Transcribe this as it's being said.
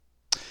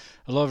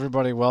Hello,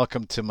 everybody.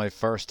 Welcome to my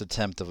first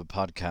attempt of a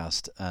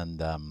podcast.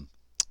 And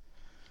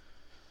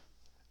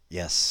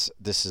yes,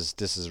 this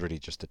is really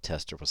just a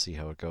tester. We'll see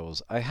how it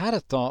goes. I had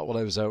a thought while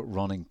I was out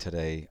running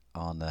today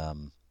on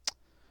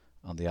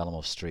the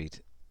Alamo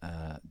Street,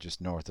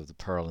 just north of the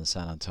Pearl in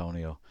San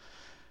Antonio,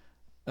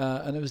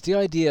 and it was the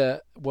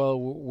idea. Well,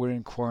 we're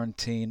in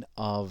quarantine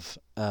of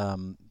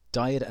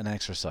diet and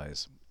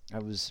exercise. I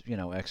was,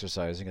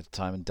 exercising at the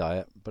time and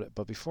diet,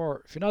 but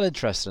before, if you're not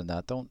interested in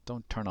that,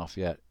 don't turn off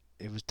yet.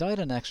 It was diet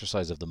and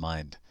exercise of the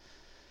mind.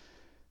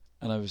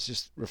 And I was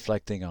just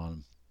reflecting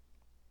on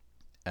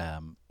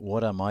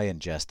what am I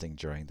ingesting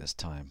during this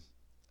time.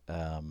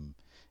 Um,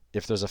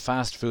 if there's a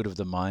fast food of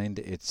the mind,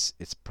 it's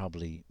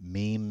probably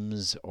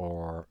memes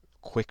or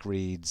quick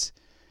reads.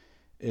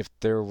 If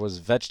there was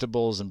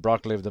vegetables and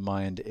broccoli of the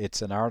mind,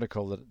 it's an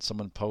article that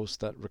someone posts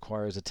that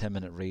requires a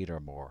 10-minute read or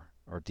more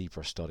or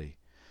deeper study.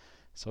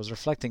 So I was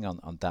reflecting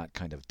on that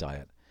kind of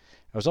diet.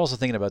 I was also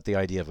thinking about the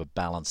idea of a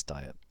balanced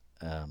diet.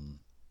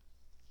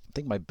 I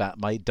think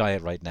my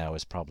diet right now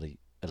is probably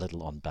a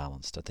little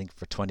unbalanced. I think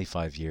for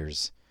 25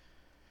 years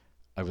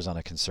I was on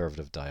a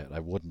conservative diet.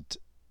 I wouldn't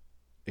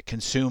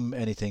consume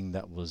anything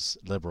that was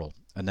liberal,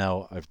 and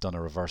now I've done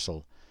a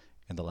reversal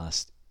in the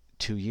last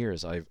 2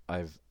 years.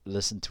 I've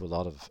listened to a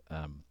lot of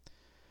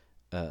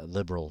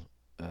liberal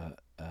uh,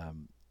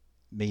 um,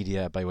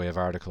 media by way of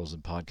articles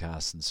and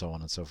podcasts and so on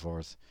and so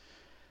forth.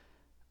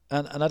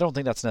 And I don't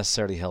think that's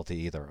necessarily healthy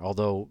either.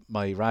 Although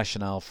my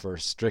rationale for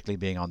strictly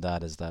being on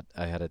that is that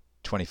I had a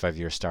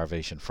 25-year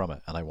starvation from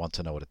it, and I want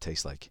to know what it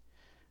tastes like.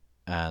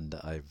 And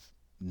I've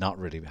not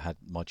really had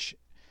much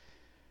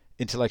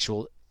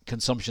intellectual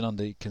consumption on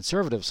the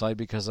conservative side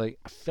because I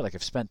feel like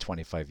I've spent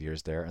 25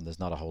 years there, and there's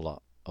not a whole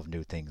lot of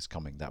new things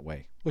coming that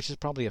way, which is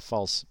probably a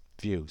false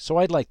view. So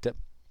I'd like to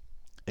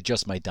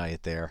adjust my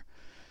diet there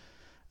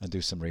and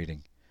do some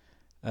reading.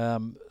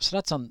 So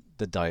that's on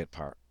the diet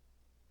part,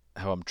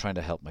 how I'm trying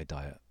to help my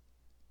diet.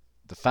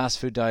 The fast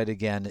food diet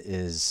again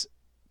is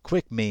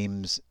quick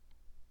memes,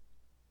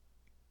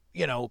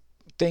 you know,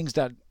 things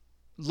that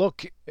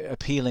look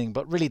appealing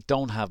but really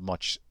don't have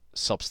much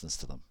substance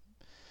to them.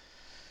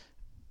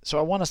 So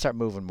I want to start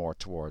moving more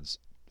towards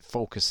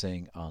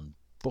focusing on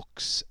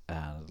books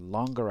and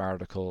longer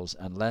articles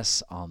and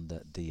less on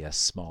the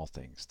small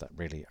things that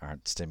really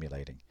aren't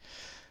stimulating.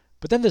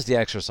 But then there's the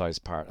exercise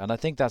part, and I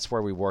think that's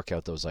where we work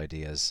out those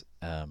ideas.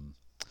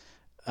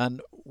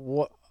 And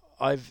what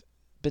I've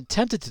been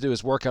tempted to do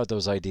is work out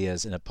those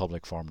ideas in a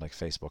public forum like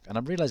Facebook, and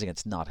I'm realizing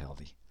it's not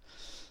healthy.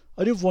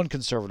 I do have one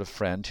conservative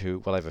friend who,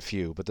 well, I have a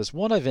few, but there's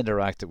one I've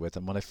interacted with,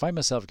 and when I find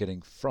myself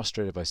getting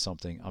frustrated by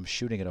something, I'm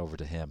shooting it over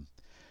to him,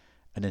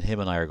 and then him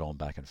and I are going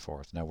back and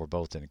forth. Now we're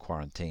both in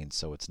quarantine,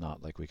 so it's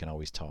not like we can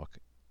always talk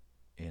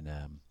in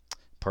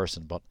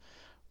person. But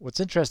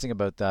what's interesting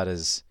about that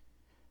is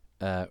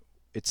uh,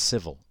 it's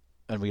civil,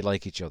 and we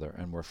like each other,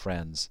 and we're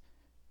friends.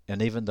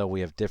 And even though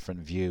we have different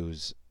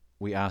views,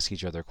 we ask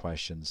each other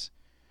questions.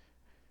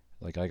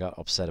 Like I got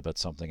upset about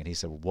something, and he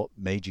said, well, "What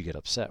made you get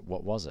upset?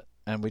 What was it?"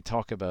 And we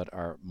talk about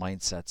our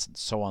mindsets and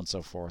so on and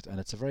so forth, and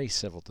it's a very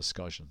civil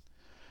discussion.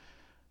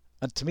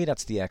 And to me,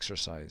 that's the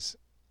exercise,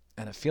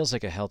 and it feels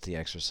like a healthy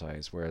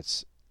exercise where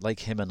it's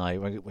like him and I.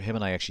 Him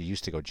and I actually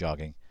used to go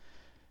jogging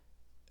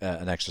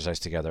and exercise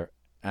together,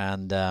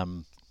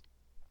 and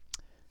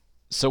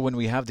so when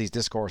we have these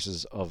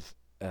discourses of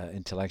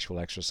intellectual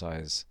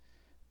exercise,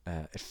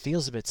 it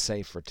feels a bit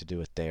safer to do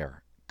it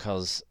there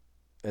because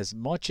as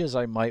much as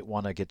I might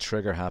want to get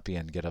trigger happy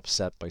and get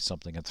upset by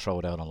something and throw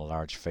it out on a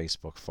large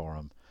Facebook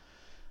forum,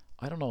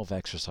 I don't know if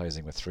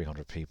exercising with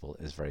 300 people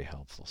is very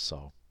helpful.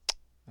 So,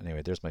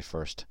 anyway, there's my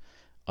first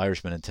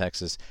Irishman in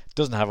Texas. It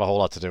doesn't have a whole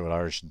lot to do with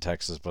Irish in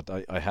Texas, but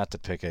I had to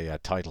pick a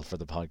title for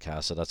the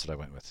podcast, so that's what I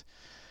went with.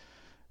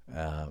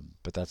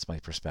 But that's my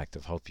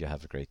perspective. Hope you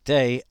have a great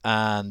day,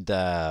 and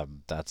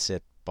that's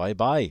it. Bye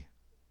bye.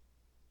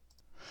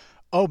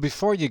 Oh,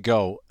 before you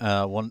go,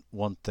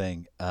 one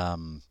thing.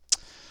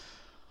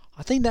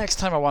 I think next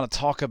time I want to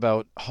talk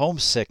about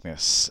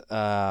homesickness.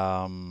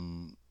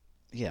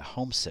 Yeah,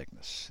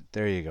 homesickness.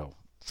 There you go.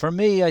 For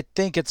me, I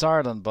think it's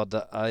Ireland, but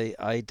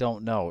I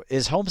don't know.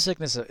 Is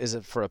homesickness is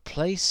it for a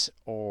place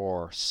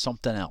or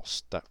something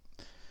else? That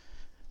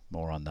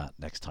more on that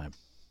next time.